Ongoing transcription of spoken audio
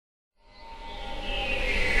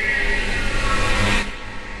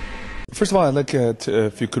First of all, I'd like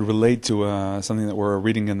if you could relate to something that we're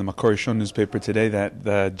reading in the Makor Rishon newspaper today, that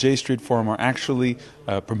the J Street Forum are actually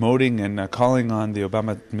promoting and calling on the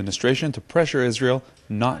Obama administration to pressure Israel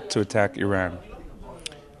not to attack Iran.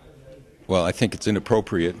 Well, I think it's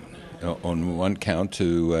inappropriate on one count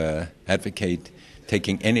to advocate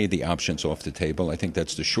taking any of the options off the table. I think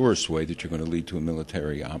that's the surest way that you're going to lead to a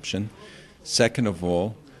military option. Second of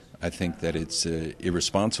all, I think that it's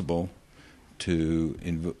irresponsible to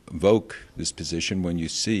invoke this position when you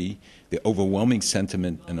see the overwhelming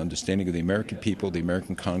sentiment and understanding of the American people, the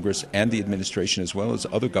American Congress, and the administration, as well as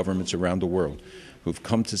other governments around the world, who've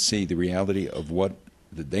come to see the reality of what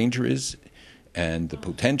the danger is and the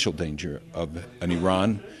potential danger of an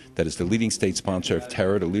Iran that is the leading state sponsor of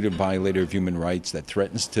terror, the leading violator of human rights, that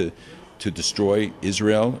threatens to destroy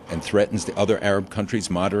Israel and threatens the other Arab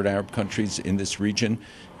countries, moderate Arab countries in this region,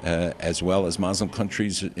 as well as Muslim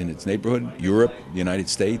countries in its neighborhood, Europe, the United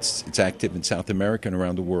States. It's active in South America and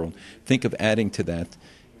around the world. Think of adding to that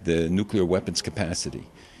the nuclear weapons capacity.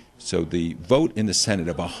 So the vote in the Senate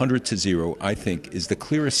of 100-0, I think, is the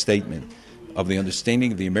clearest statement of the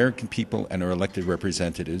understanding of the American people and our elected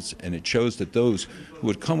representatives, and it shows that those who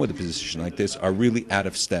would come with a position like this are really out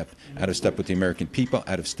of step with the American people,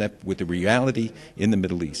 out of step with the reality in the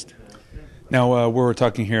Middle East. Now, we're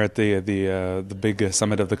talking here at the big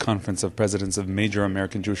summit of the Conference of Presidents of Major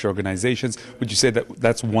American Jewish Organizations. Would you say that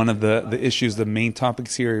that's one of the issues, the main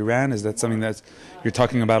topics here, Iran? Is that something that you're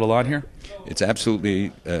talking about a lot here? It's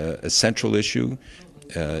absolutely a central issue.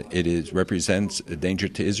 It represents a danger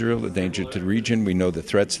to Israel, a danger to the region. We know the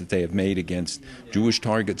threats that they have made against Jewish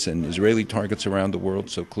targets and Israeli targets around the world.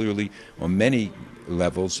 So clearly, on many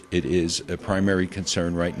levels, it is a primary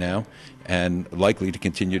concern right now and likely to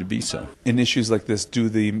continue to be so. In issues like this, do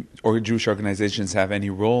the Jewish organizations have any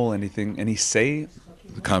role, any say?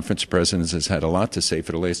 The Conference of Presidents has had a lot to say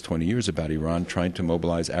for the last 20 years about Iran, trying to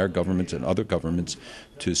mobilize our governments and other governments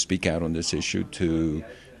to speak out on this issue, to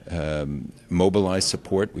mobilize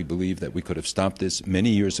support. We believe that we could have stopped this many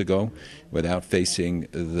years ago without facing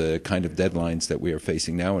the kind of deadlines that we are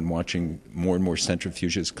facing now, and watching more and more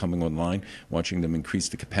centrifuges coming online, watching them increase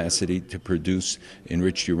the capacity to produce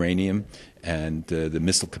enriched uranium and the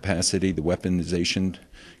missile capacity, the weaponization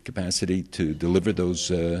capacity to deliver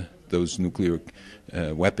those nuclear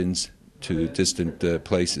weapons to distant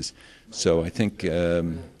places. So I think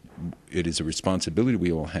it is a responsibility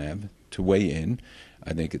we all have to weigh in.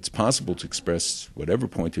 I think it's possible to express whatever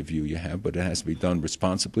point of view you have, but it has to be done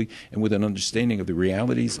responsibly and with an understanding of the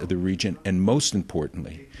realities of the region, and most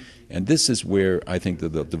importantly, and this is where I think the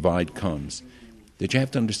divide comes, that you have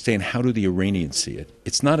to understand, how do the Iranians see it?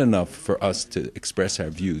 It's not enough for us to express our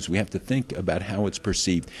views. We have to think about how it's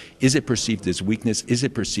perceived. Is it perceived as weakness? Is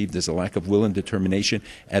it perceived as a lack of will and determination,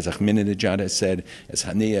 as Ahmadinejad has said, as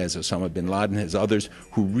Haniya, as Osama bin Laden, as others,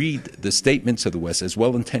 who read the statements of the West, as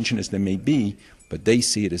well-intentioned as they may be, but they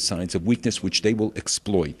see it as signs of weakness, which they will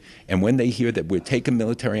exploit. And when they hear that we're taking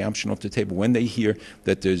military option off the table, when they hear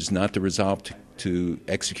that there's not the resolve to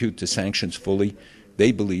execute the sanctions fully,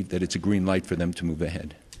 they believe that it's a green light for them to move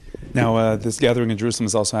ahead. Now, this gathering in Jerusalem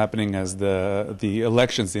is also happening as the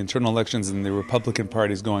elections, the internal elections in the Republican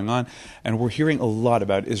Party is going on, and we're hearing a lot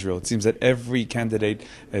about Israel. It seems that every candidate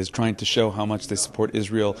is trying to show how much they support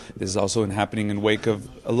Israel. This is also happening in wake of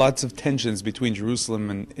lots of tensions between Jerusalem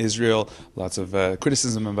and Israel, lots of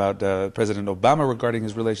criticism about President Obama regarding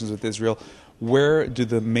his relations with Israel. Where do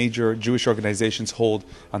the major Jewish organizations hold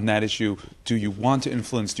on that issue? Do you want to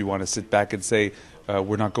influence? Do you want to sit back and say,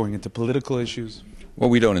 we're not going into political issues? Well,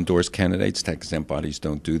 we don't endorse candidates. Tax-exempt bodies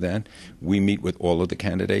don't do that. We meet with all of the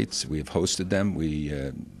candidates. We have hosted them. We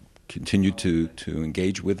continue to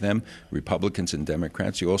engage with them, Republicans and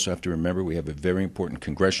Democrats. You also have to remember we have a very important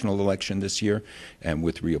congressional election this year, and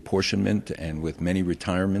with reapportionment and with many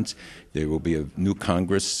retirements, there will be a new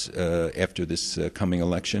Congress after this coming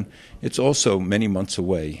election. It's also many months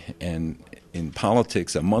away, and in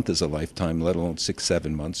politics, a month is a lifetime, let alone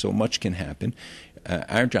 6-7 months, so much can happen.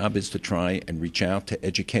 Our job is to try and reach out, to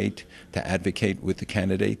educate, to advocate with the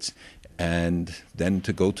candidates, and then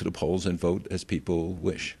to go to the polls and vote as people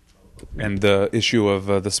wish. And the issue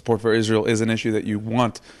of the support for Israel is an issue that you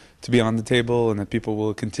want to be on the table and that people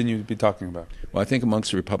will continue to be talking about? Well, I think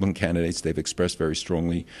amongst the Republican candidates, they've expressed very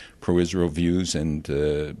strongly pro-Israel views and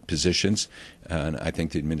positions. And I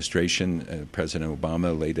think the administration, President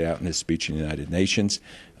Obama laid out in his speech in the United Nations.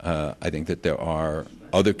 I think that there are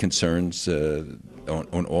other concerns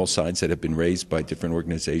on all sides that have been raised by different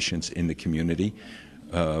organizations in the community.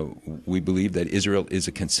 We believe that Israel is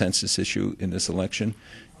a consensus issue in this election,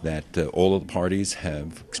 that all of the parties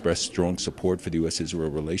have expressed strong support for the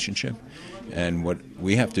U.S.-Israel relationship. And what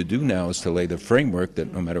we have to do now is to lay the framework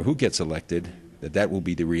that no matter who gets elected, that will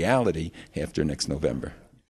be the reality after next November.